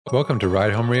Welcome to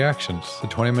Ride Home Reactions, the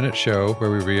 20-minute show where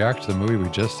we react to the movie we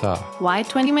just saw. Why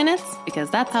 20 minutes? Because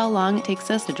that's how long it takes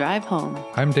us to drive home.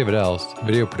 I'm David Elst,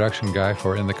 video production guy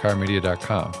for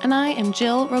InTheCarMedia.com. And I am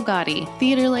Jill Rogati,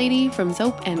 theater lady from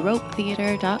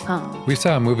SoapandRopeTheater.com. We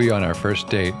saw a movie on our first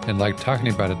date and liked talking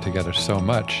about it together so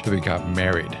much that we got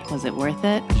married. Was it worth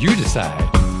it? You decide.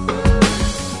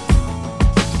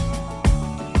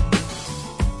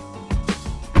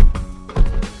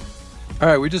 All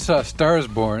right, we just saw Stars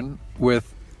Born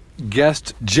with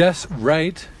guest Jess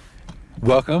Wright.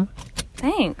 Welcome.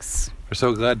 Thanks. We're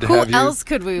so glad to have you. Who else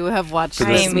could we have watched for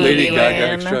this this movie Lady Gaga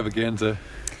with? extravaganza.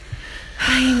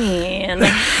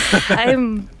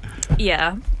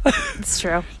 Yeah, it's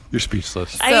true. You're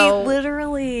speechless. I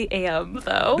literally am,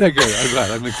 though. Yeah, good. I'm glad.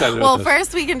 I'm excited Well, about this.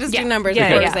 first we can just do numbers Yeah,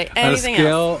 before yeah. we say On a anything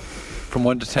scale else. from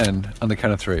 1 to 10, on the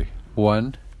count of 3.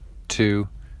 1, 2,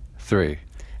 3.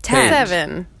 10.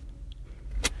 7.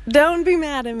 Don't be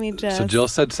mad at me, Jess. So Jill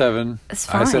said 7. It's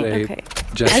I said fine. 8. Okay.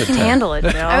 Jess I said can 10. handle it,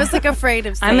 Jill. I was like afraid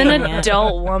of saying I'm an it.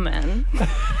 adult woman.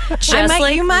 Just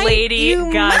you might- Lady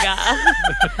you Gaga.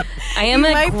 I am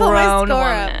a might pull my grown score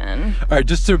up. woman. All right,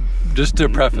 just to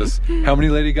preface, how many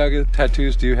Lady Gaga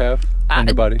tattoos do you have on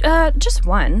your body? Just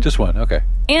one. Just one. Okay.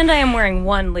 And I am wearing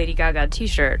one Lady Gaga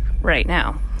t-shirt right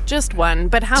now. Just one,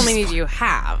 but how many do you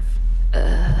have?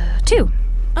 2.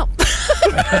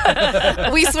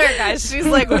 We swear, guys, she's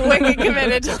like wicked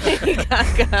committed to Lady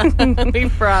Gaga. We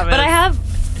promise. But I have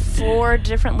 4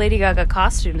 different Lady Gaga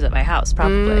costumes at my house,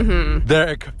 probably. There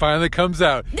it finally comes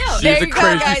out. No, She's there a you go,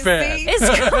 crazy guys, fan. see?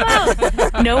 It's come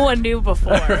out. No one knew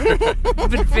before.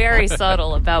 I've been very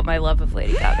subtle about my love of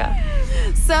Lady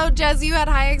Gaga. So, Jess, you had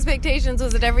high expectations.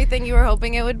 Was it everything you were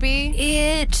hoping it would be?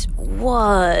 It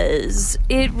was.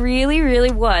 It really,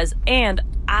 really was. And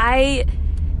I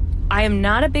am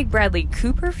not a big Bradley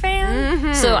Cooper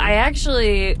fan. So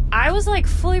I was like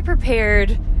fully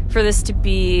prepared for this to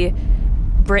be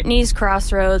Britney's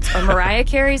Crossroads or Mariah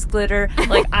Carey's Glitter.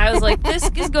 Like, I was like, this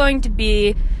is going to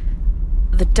be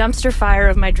the dumpster fire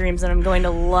of my dreams and I'm going to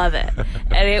love it.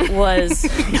 And it was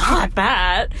not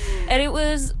that. And it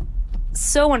was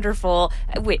so wonderful.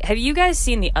 Wait, have you guys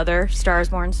seen the other Stars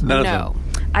Borns? None of No.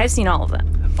 them. I've seen all of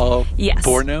them. All Yes.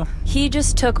 4 now? He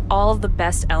just took all of the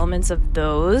best elements of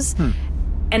those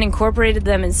and incorporated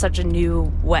them in such a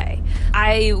new way.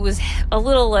 I was a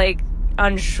little like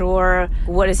unsure,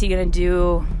 what is he going to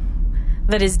do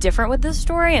that is different with this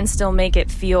story and still make it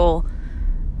feel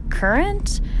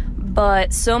current?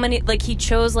 But so many, like, he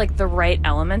chose like the right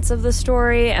elements of the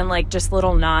story and like just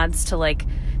little nods to like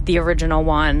the original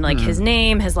one. Like his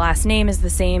last name is the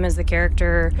same as the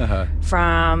character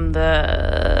from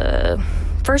the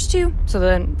first 2, so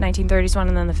the 1930s one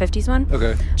and then the 50s one.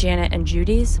 Okay. Janet and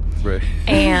Judy's. Right.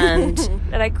 And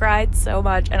I cried so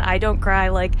much, and I don't cry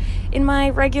like in my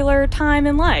regular time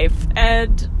in life,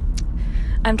 and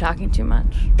I'm talking too much.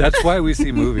 That's why we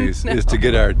see movies, is to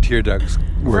get our tear ducts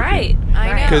working. Right. I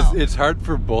know. Because it's hard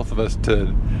for both of us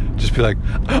to just be like,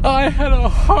 I had a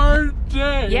hard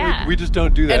day. Yeah. Like, we just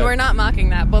don't do that. And we're not mocking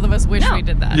that. Both of us wish No. we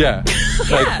did that. Yeah.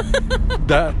 Like,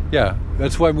 that. Yeah.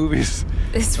 That's why movies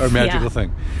It's- are a magical yeah.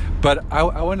 thing. But I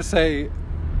want to say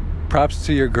props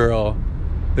to your girl.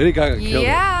 Lady Gaga killed it.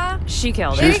 Yeah. She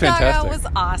killed She it. was Lady Gaga fantastic. was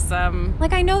awesome.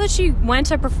 Like, I know that she went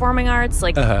to performing arts,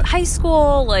 like high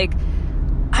school, like,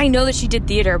 I know that she did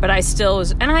theater, but I still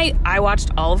was, and I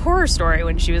watched all of Horror Story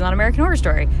when she was on American Horror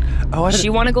Story. Oh, She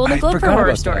won a Golden Globe for forgot Horror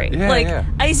about that. Story. Yeah, like, yeah.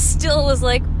 I still was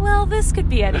like, well, this could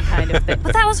be any kind of thing.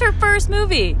 But that was her first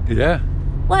movie. Yeah.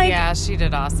 Like, Yeah, she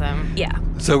did awesome. yeah.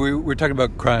 So we're talking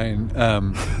about crying.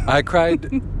 I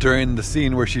cried during the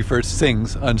scene where she first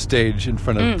sings on stage in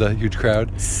front of the huge crowd.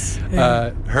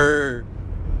 Her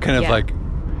kind of Yeah. like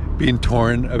being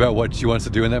torn about what she wants to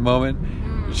do in that moment.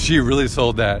 She really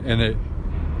sold that, and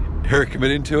her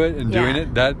committing to it and doing Yeah.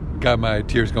 it, that got my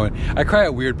tears going. I cry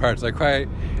at weird parts. I cry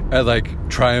at like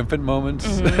triumphant moments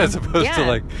as opposed to Yeah.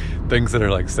 like things that are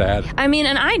like sad. I mean,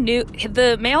 and I knew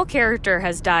the male character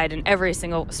has died in every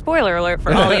single, spoiler alert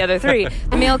for all the other 3.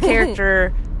 The male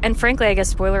character, and frankly, I guess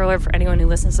spoiler alert for anyone who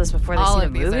listens to this before they All see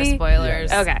of the these movie. are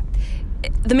spoilers. Okay.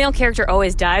 The male character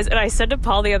always dies, and I said to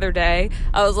Paul the other day,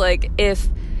 I was like, if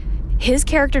his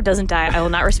character doesn't die, I will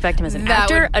not respect him as an That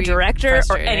actor, would a be director, or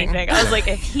frustrating. anything. I was like,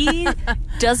 if he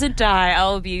doesn't die, I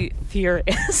will be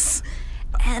furious.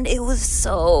 And it was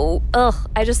so,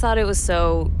 I just thought it was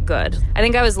so good. I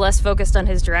think I was less focused on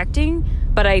his directing,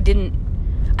 but I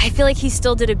feel like he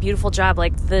still did a beautiful job.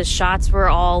 Like, the shots were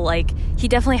all like, he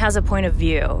definitely has a point of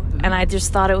view. And I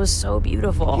just thought it was so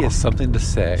beautiful. He has something to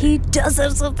say. He does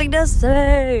have something to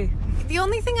say. The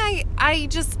only thing I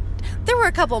just, there were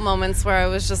a couple moments where I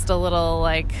was just a little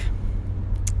like,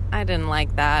 I didn't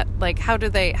like that. Like, how do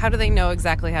they know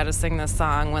exactly how to sing this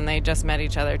song when they just met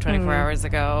each other 24 hours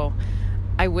ago?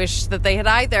 I wish that they had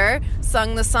either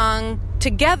sung the song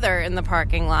together in the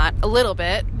parking lot a little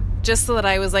bit, just so that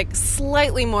I was like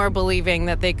slightly more believing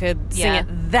that they could sing it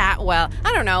that well.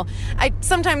 I don't know.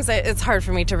 Sometimes it's hard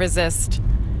for me to resist.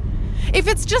 If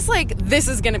it's just like, this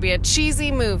is going to be a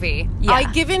cheesy movie,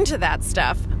 I give into that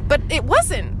stuff. But it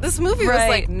wasn't. This movie was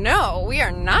like, no, we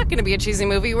are not going to be a cheesy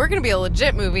movie. We're going to be a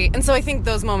legit movie. And so I think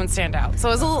those moments stand out. So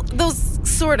it was those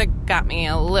sort of got me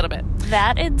a little bit.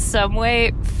 That in some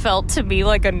way felt to me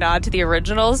like a nod to the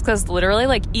originals, because literally,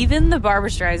 like, even the Barbra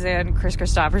Streisand, Chris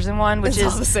Christopherson one, which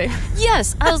is all the same.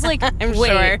 Yes, I was like, I'm wait,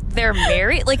 sure. they're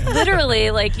married? Like,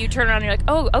 literally, like, you turn around and you're like,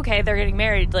 oh, okay, they're getting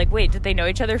married. Like, wait, did they know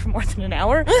each other for more than an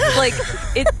hour? Like,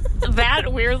 it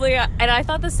that weirdly, and I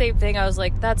thought the same thing. I was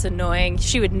like, that's annoying.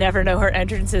 She would never know her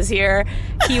entrances here.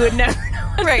 He would never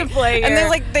know how to play here.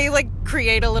 And they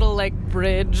create a little like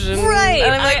bridge. And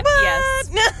I'm like, what?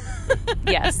 Yes.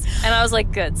 Yes. And I was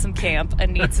like, good, some camp. I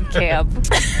need some camp.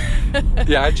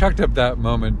 Yeah, I chalked up that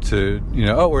moment to,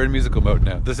 we're in musical mode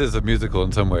now. This is a musical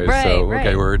in some ways.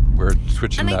 Okay, we're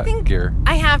switching and that I think, gear.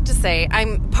 I have to say,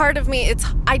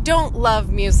 I don't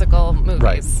love musical movies.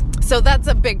 Right. So that's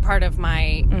a big part of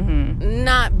my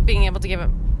not being able to give it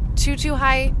too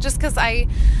high, just because I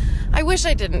wish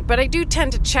I didn't. But I do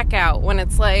tend to check out when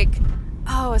it's like,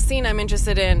 oh, a scene I'm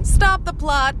interested in. Stop the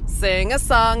plot. Sing a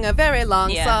song, a very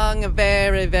long song, a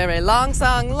very, very long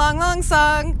song, long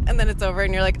song. And then it's over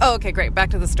and you're like, oh, okay, great.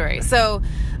 Back to the story. So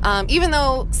even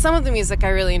though some of the music I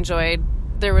really enjoyed,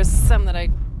 there was some that I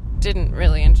didn't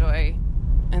really enjoy.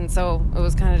 And so it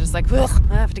was kind of just like, ugh,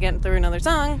 I have to get through another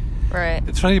song. Right.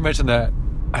 It's funny you mentioned that.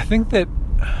 I think that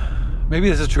maybe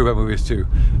this is true about movies too.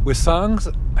 With songs,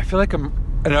 I feel like an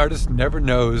artist never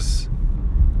knows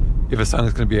if a song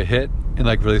is going to be a hit and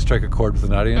like really strike a chord with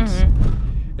an audience.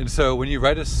 And so when you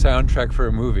write a soundtrack for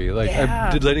a movie, like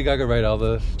did Lady Gaga write all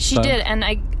the She songs? did, and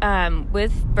I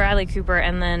with Bradley Cooper,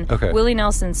 and then Willie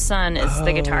Nelson's son is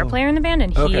the guitar player in the band,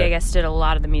 and he I guess did a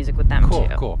lot of the music with them too.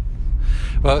 Cool.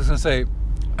 Well, I was going to say,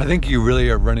 I think you really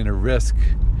are running a risk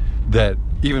that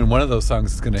even one of those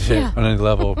songs is going to hit on any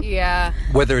level. Yeah.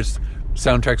 Whether it's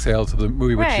soundtrack sales of the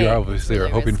movie, which you obviously are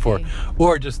hoping for,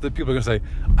 or just that people are going to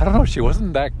say, I don't know, she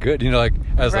wasn't that good, like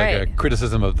as like a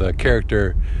criticism of the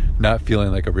character not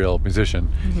feeling like a real musician,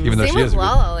 even though Same she with is.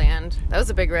 La La Land. That was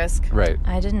a big risk. Right.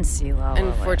 I didn't see La La Land.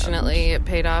 Unfortunately, it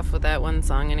paid off with that one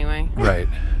song anyway. Right.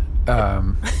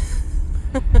 And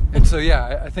so,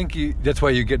 I think that's why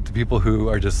you get the people who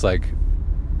are just like,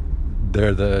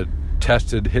 they're the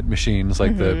tested hit machines,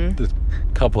 like the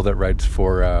couple that writes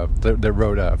for that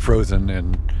wrote Frozen,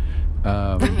 and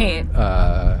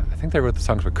I think they wrote the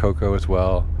songs for Coco as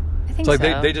well. I think so.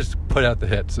 They just put out the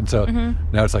hits, and so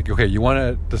now it's like, okay, you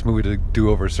want this movie to do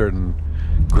over a certain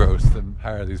gross, then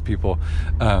hire these people.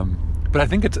 But I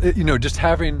think it's just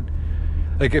having,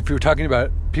 like, if you're talking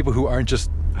about people who aren't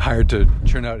just hired to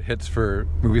churn out hits for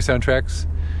movie soundtracks,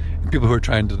 people who are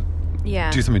trying to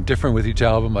do something different with each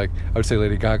album, like I would say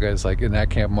Lady Gaga is like in that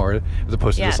camp more, as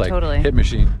opposed to just like hit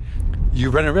machine.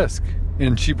 You run a risk,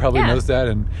 and she probably knows that.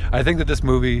 And I think that this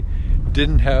movie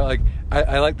didn't have like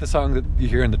I like the song that you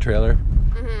hear in the trailer.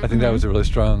 I think that was a really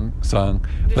strong song.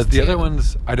 But the other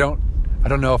ones, I don't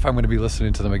know if I'm going to be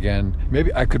listening to them again.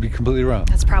 Maybe I could be completely wrong.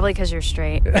 That's probably because you're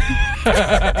straight.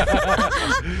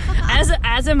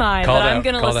 as am I, but I'm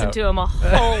going to listen to them a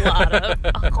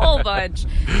whole bunch.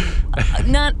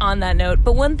 Not on that note,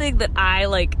 but one thing that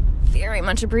I very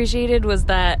much appreciated was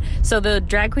that, so the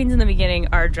drag queens in the beginning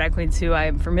are drag queens who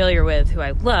I'm familiar with, who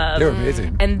I love. They're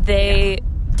amazing. And they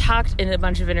talked in a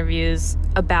bunch of interviews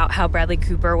about how Bradley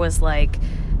Cooper was like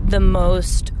the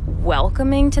most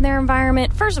welcoming to their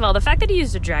environment. First of all, the fact that he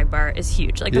used a drag bar is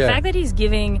huge. Like the fact that he's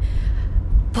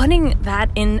putting that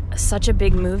in such a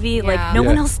big movie, like no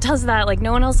one else does that. Like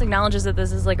no one else acknowledges that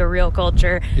this is like a real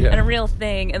culture and a real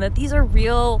thing, and that these are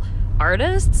real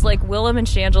artists, like Willem and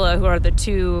Shangela, who are the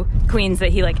two queens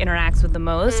that he like interacts with the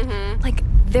most. Like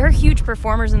they're huge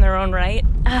performers in their own right.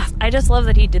 I just love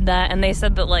that he did that. And they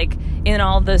said that like in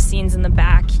all the scenes in the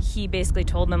back, he basically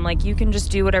told them like, you can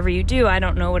just do whatever you do. I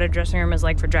don't know what a dressing room is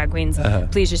like for drag queens.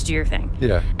 Please just do your thing.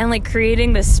 And like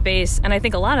creating this space, and I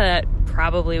think a lot of that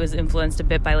probably was influenced a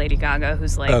bit by Lady Gaga,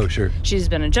 who's like, she's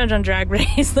been a judge on Drag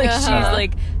Race. Like she's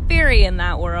like very in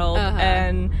that world.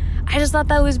 And I just thought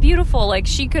that was beautiful. Like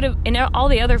she could have, in all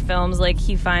the other films, like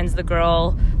he finds the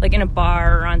girl like in a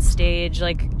bar or on stage,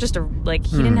 like just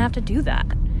he didn't have to do that.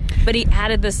 But he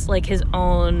added this like his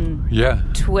own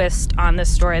twist on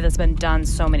this story that's been done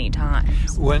so many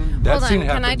times. When that scene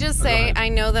happened, can I just say, I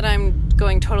know that I'm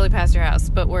going totally past your house,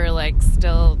 but we're like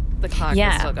still the clock is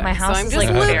Yeah, still going. my house so I'm is just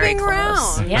like very looping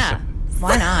close. around. Yeah,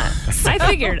 why not? I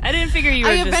didn't figure you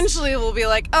were I just... eventually will be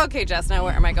like, okay, Jess, now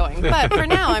where am I going? But for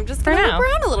now, I'm just going to now. loop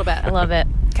around a little bit. I love it.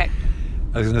 Okay.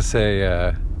 I was gonna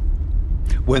say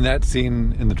when that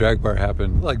scene in the drag bar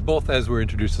happened, like both as we're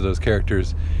introduced to those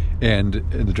characters and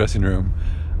in the dressing room,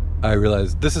 I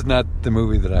realized this is not the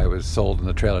movie that I was sold in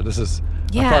the trailer. This is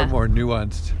a far more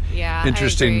nuanced, Yeah, I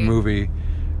interesting agree. movie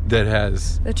that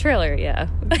has The trailer, yeah.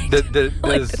 that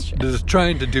like is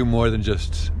trying to do more than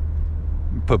just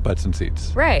put butts in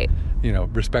seats. Right. You know,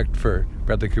 respect for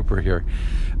Bradley Cooper here.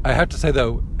 I have to say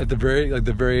though, at the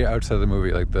very outside of the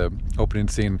movie, like the opening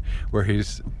scene where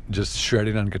he's just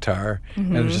shredding on guitar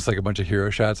and it's just like a bunch of hero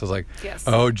shots, I was like, Yes.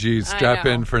 oh geez, I strap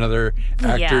know. in for another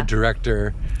actor, Yeah.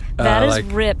 director. That is like,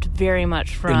 ripped very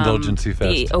much from Indulgency the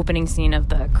Fest. opening scene of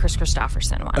the Chris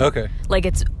Christopherson one. Okay. Like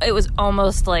it was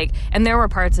almost like, and there were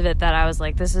parts of it that I was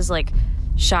like, this is like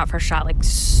shot for shot, like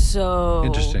so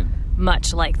Interesting.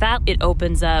 much like that. It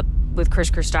opens up with Chris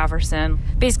Christopherson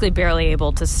basically barely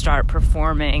able to start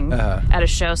performing at a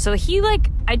show. So he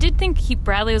I did think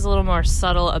Bradley was a little more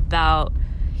subtle about,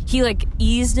 he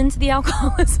eased into the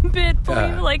alcoholism a bit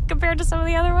compared to some of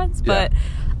the other ones. But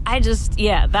I just,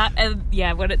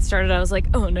 when it started, I was like,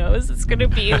 oh no, is this going to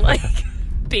be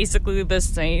basically the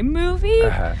same movie?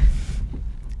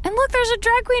 And look, there's a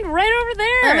drag queen right over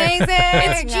there. Amazing.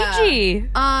 It's Gigi.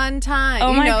 On time.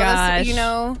 Oh you my know gosh. This, you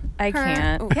know I her?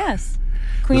 can't. Ooh. Yes.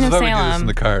 Queen This is of why we do this in Salem.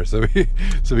 the car,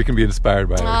 so we can be inspired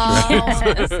by it.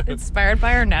 Yes, inspired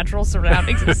by our natural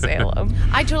surroundings of Salem.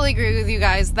 I totally agree with you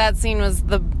guys. That scene was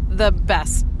the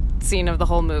best scene of the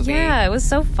whole movie. Yeah, it was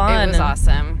so fun. It was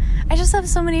awesome. I just have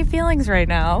so many feelings right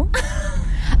now.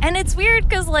 And it's weird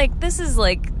because, this is,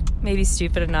 maybe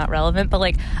stupid and not relevant,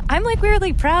 but, I'm,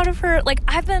 weirdly proud of her.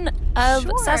 I've been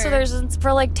obsessed with her since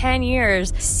for, 10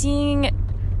 years. Seeing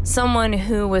someone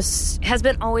who has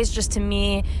been always just, to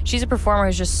me, she's a performer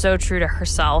who's just so true to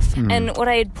herself. And what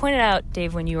I had pointed out,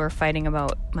 Dave, when you were fighting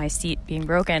about my seat being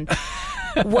broken,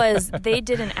 was they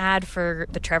did an ad for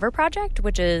the Trevor Project,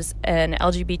 which is an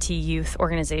LGBT youth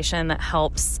organization that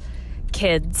helps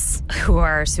kids who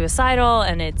are suicidal,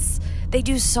 and they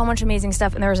do so much amazing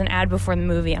stuff. And there was an ad before the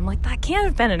movie. I'm like, that can't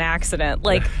have been an accident.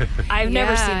 I've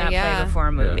never seen that play before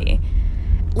a movie.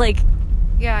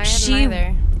 Yeah, I she hadn't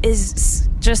either. is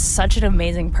just such an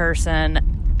amazing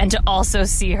person, and to also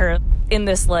see her in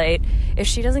this light, if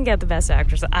she doesn't get the best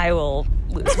actress, I will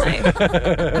lose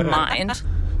my mind.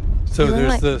 So You know,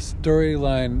 there's the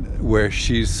storyline where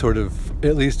she's sort of,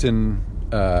 at least in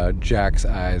Jack's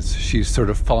eyes, she's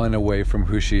sort of falling away from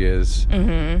who she is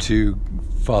to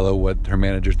follow what her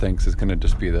manager thinks is going to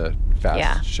just be the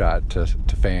fast shot to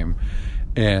fame.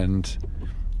 And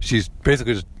she's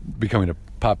basically just becoming a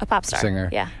pop star, singer.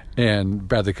 yeah. And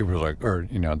Bradley Cooper's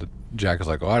Jack is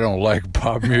like, oh, I don't like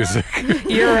pop music.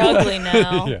 You're ugly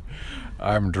now. Yeah.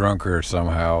 I'm drunker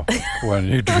somehow when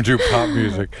you do pop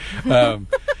music.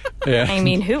 I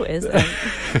mean, who is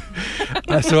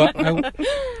that? So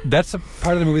that's a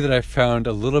part of the movie that I found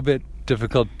a little bit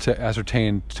difficult to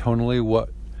ascertain tonally what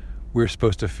we're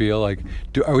supposed to feel.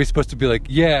 Are we supposed to be like,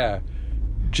 yeah,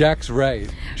 Jack's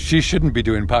right, she shouldn't be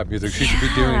doing pop music, she should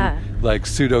be doing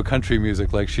pseudo country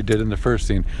music like she did in the first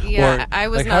scene? Yeah, or, I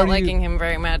was not liking him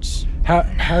very much.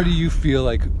 How do you feel,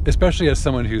 especially as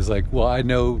someone who's well, I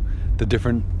know the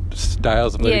different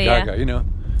styles of Lady Gaga, you know?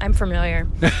 I'm familiar.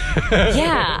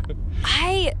 Yeah.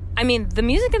 I mean, the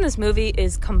music in this movie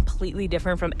is completely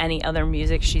different from any other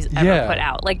music she's ever put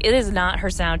out. It is not her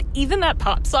sound. Even that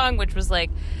pop song, which was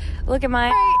look at my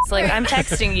ass, I'm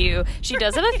texting you. She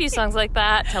does have a few songs like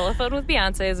that. Telephone with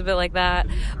Beyonce is a bit like that.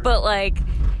 But,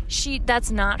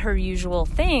 that's not her usual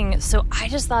thing. So I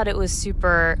just thought it was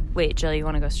super... Wait, Jill, you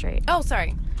want to go straight? Oh,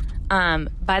 sorry.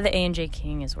 By the A&J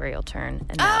King is where you'll turn.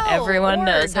 And now everyone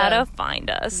knows how to find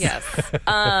us. Yes.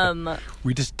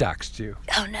 We just doxed you.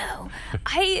 Oh no.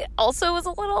 I also was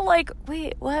a little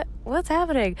wait, what's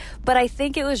happening? But I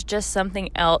think it was just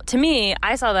something else. To me,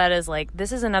 I saw that as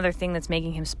this is another thing that's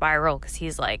making him spiral, because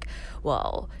he's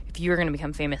well, if you were going to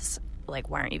become famous, why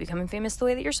aren't you becoming famous the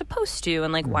way that you're supposed to?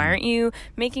 And why aren't you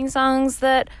making songs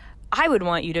that I would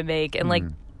want you to make?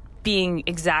 And being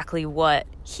exactly what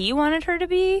he wanted her to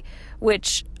be,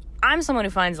 which I'm someone who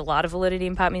finds a lot of validity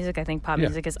in pop music. I think pop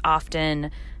music is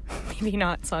often maybe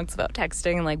not songs about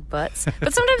texting and butts,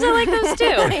 but sometimes I like those too.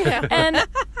 And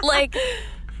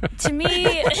to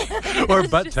me, or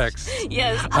butt text.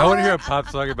 Yes, I want to hear a pop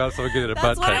song about someone getting a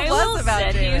butt what text. I I will about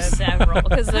send you David. several,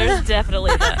 because there's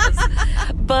definitely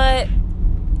those. But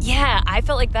yeah, I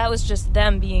felt like that was just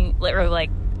them being, or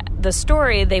the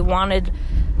story they wanted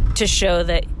to show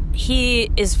that he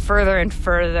is further and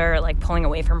further like pulling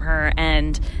away from her,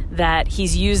 and that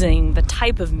he's using the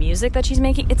type of music that she's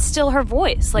making, it's still her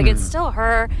voice. Like, it's still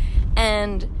her,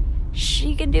 and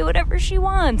she can do whatever she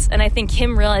wants. And I think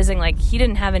him realizing like he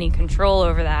didn't have any control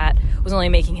over that was only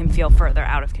making him feel further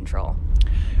out of control.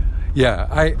 Yeah,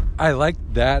 I like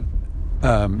that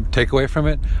takeaway from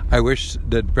it. I wish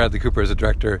that Bradley Cooper as a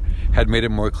director had made it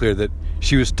more clear that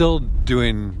she was still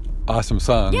doing awesome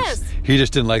songs. Yes. He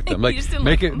just didn't like them. He Like, just didn't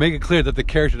make like it them. make it clear that the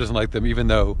character doesn't like them, even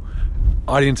though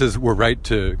audiences were right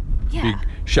to be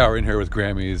showering her with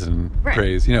Grammys and Right.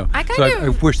 praise. You know, I kind so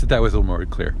of- I wish that was a little more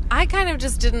clear. I kind of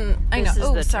just didn't. I This know. is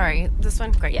Oh, the sorry. This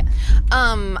one. Great. Yeah.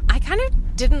 I kind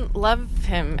of didn't love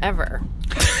him ever.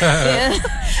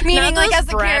 Meaning, Not like, those as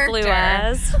a brat blue character,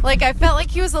 eyes. like I felt like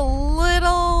he was a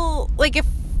little like if.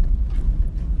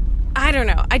 I don't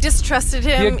know. I just trusted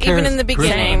him had even in the charisma.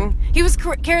 beginning. He was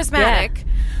charismatic,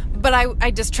 but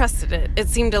I distrusted it. It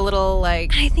seemed a little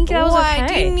like I think that was what? Do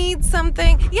okay. you need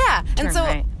something? Yeah, and Turn so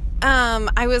right.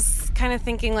 I was kind of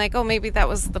thinking like, oh, maybe that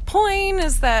was the point.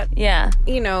 Is that Yeah.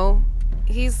 you know,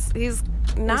 he's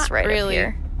not right up really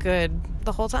here. good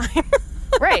the whole time.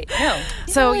 Right. No.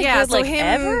 So Really yeah, good, so like, him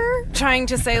ever? trying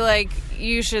to say like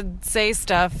you should say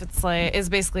stuff, it's like is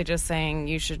basically just saying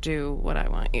you should do what I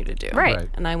want you to do. Right. Right.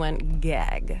 And I went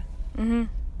gag.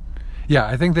 Yeah,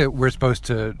 I think that we're supposed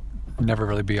to never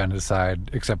really be on his side,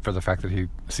 except for the fact that he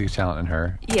sees talent in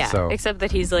her. Yeah, So except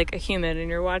that he's like a human and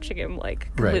you're watching him like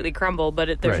Right. completely crumble,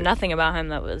 but there's Right. nothing about him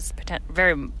that was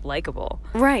very likable.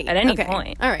 Right. At any Okay.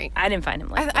 point. All right. I didn't find him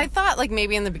likable. I thought like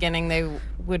maybe in the beginning they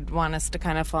would want us to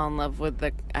kind of fall in love with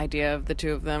the idea of the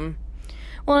two of them.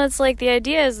 Well, it's like the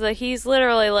idea is that he's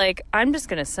literally like, I'm just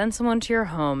going to send someone to your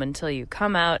home until you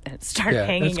come out and start Yeah,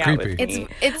 hanging that's out creepy. with me.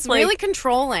 It's Like, really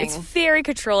controlling. It's very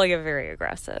controlling and very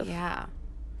aggressive. yeah.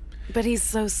 But he's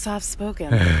so soft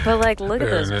spoken. But like, look at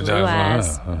those blue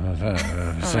eyes. Sing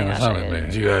gosh, a song I with did.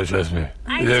 me. You guys trust me.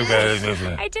 You guys trust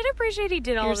me. I did appreciate he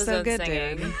did all You're of his so own good,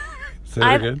 singing. dude. Say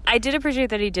that again. I did appreciate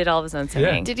that he did all of his own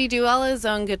singing. Did he do all his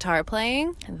own guitar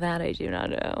playing? That I do not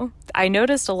know. I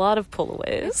noticed a lot of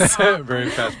pullaways. Very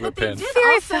fast whip pin.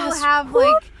 Very also fast. have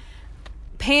like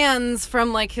pans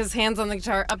from like his hands on the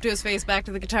guitar up to his face back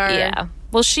to the guitar. Yeah.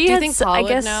 Well, she Do you had. think s- Paul I would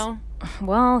guess. know?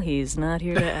 Well, he's not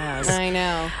here to ask. I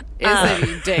know. Is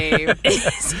it Dave?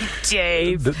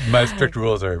 Dave. My strict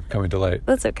rules are coming to light.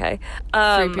 That's okay.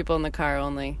 Three people in the car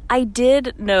only. I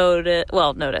did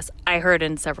notice. I heard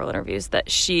in several interviews that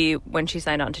when she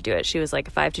signed on to do it, she was like,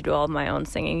 if I have to do all of my own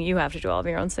singing, you have to do all of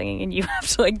your own singing, and you have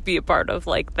to like be a part of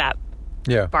like that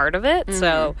Yeah. part of it.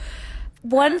 So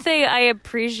one thing I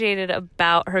appreciated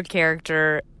about her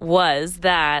character was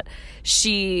that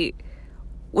she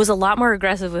was a lot more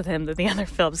aggressive with him than the other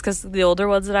films, because the older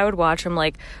ones that I would watch, I'm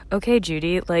like, okay,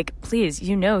 Judy, like, please,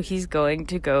 he's going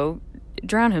to go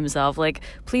drown himself. Like,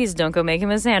 please don't go make him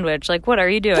a sandwich. Like, what are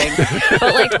you doing?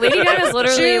 But like, Lady Gaga's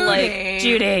literally like,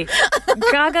 Judy.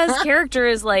 Gaga's character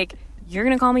is like, you're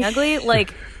gonna call me ugly?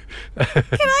 Like,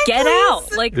 get out.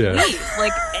 Like, Yeah. leave.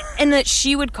 Like, and that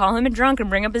she would call him a drunk and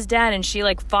bring up his dad, and she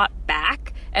like fought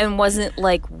back and wasn't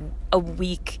like a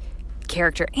weak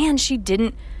character. And she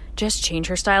didn't just change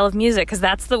her style of music, because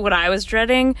that's what I was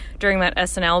dreading during that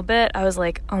SNL bit. I was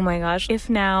like, oh my gosh, if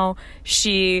now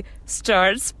she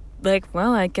starts like,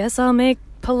 well, I guess I'll make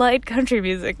polite country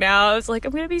music now. I was like,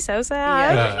 I'm gonna be so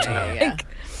sad. Yeah.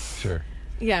 Sure.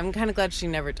 Yeah, I'm kind of glad she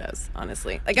never does,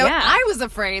 honestly. Like, Yeah. I was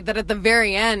afraid that at the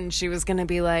very end she was going to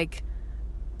be like,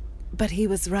 but he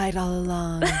was right all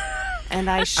along. And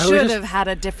I should have had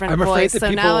a different I'm afraid voice. that So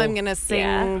people- now I'm going to sing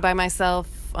Yeah. by myself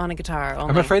on a guitar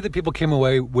only. I'm afraid that people came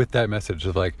away with that message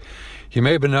of like, he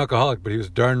may have been an alcoholic, but he was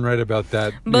darn right about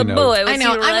that. But you know. boy, was I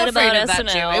know. he right I'm afraid about of that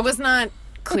SNL. too. It was not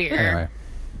clear. Anyway.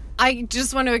 I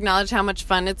just want to acknowledge how much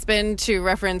fun it's been to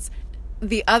reference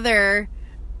the other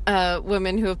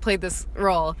women who have played this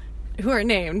role, who are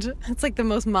named. It's like the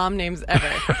most mom names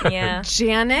ever. Yeah.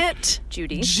 Janet,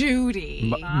 Judy.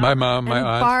 Judy, My mom, my and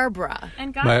aunt, Barbara.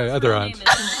 And my other aunt.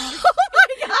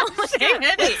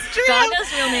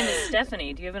 Gaga's real name is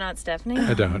Stephanie. Do you have an aunt Stephanie?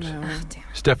 I don't.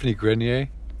 Stephanie Grenier.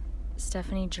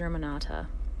 Stephanie Germanata.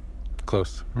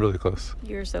 Close. Really close.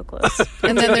 You're so close.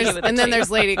 And then there's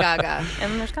Lady Gaga.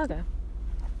 And then there's Gaga.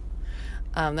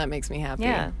 That makes me happy.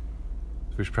 Yeah.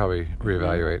 We should probably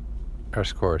reevaluate our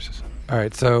scores. All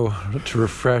right, so to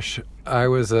refresh, I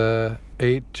was a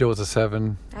 8, Jill was a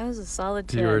 7. That was a solid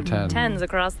 10. You were a 10. 10s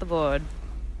across the board.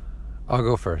 I'll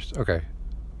go first. Okay.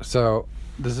 So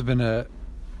this has been a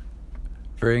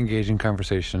very engaging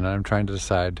conversation, and I'm trying to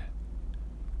decide.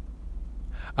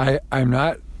 I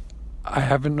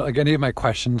haven't, like, any of my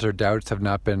questions or doubts have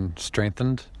not been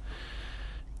strengthened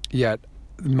yet.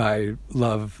 my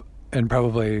love and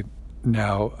probably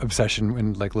now obsession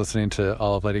in like listening to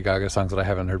all of Lady Gaga's songs that I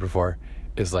haven't heard before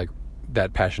is like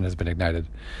that passion has been ignited.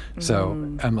 So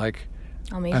I'm like,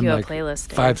 I'll make I'm you like a playlist.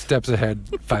 Dave. 5 steps ahead,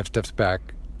 5 steps back.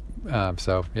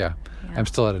 So yeah, I'm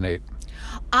still at an 8.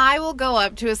 I will go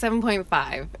up to a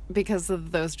 7.5 because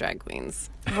of those drag queens.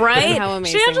 Right? How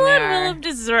amazing Shangela they and are. Willem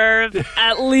deserve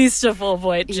at least a full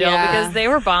point, Jill, Yeah. because they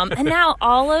were bomb. And now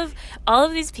all of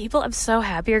these people, I'm so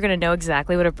happy, are going to know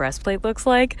exactly what a breastplate looks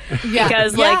like. Yeah.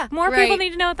 Because Yeah, like more people right.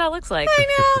 need to know what that looks like.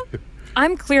 I know.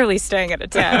 I'm clearly staying at a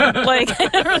 10. Like, I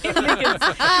don't really think it's...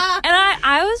 And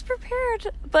I was prepared,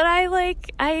 but I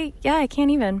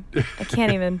can't even. I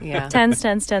can't even. Yeah.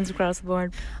 10s across the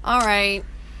board. All right.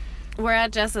 We're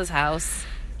at Jess's house.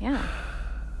 Yeah.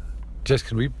 Jess,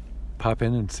 can we pop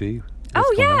in and see? what's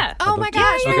Oh, going on? yeah. Oh I'd my love to.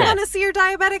 gosh, we Okay. want to see your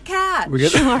diabetic cat. We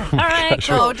get All right.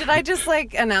 Oh, did I just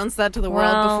like announce that to the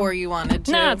world Well, before you wanted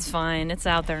to? No, it's fine. It's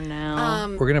out there now.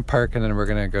 We're gonna park and then we're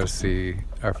gonna go see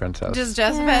our friend's house. Does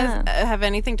Jess have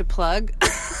anything to plug?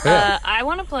 I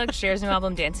want to plug Cher's new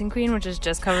album, Dancing Queen, which is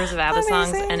just covers of ABBA songs,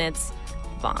 Amazing. and it's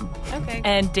bomb. Okay.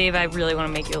 And Dave, I really want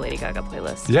to make you a Lady Gaga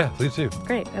playlist. Yeah, please do.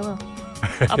 Great, I will.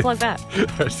 I'll plug that.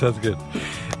 Sounds good.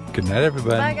 Good night,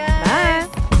 everybody. Bye, guys. Bye.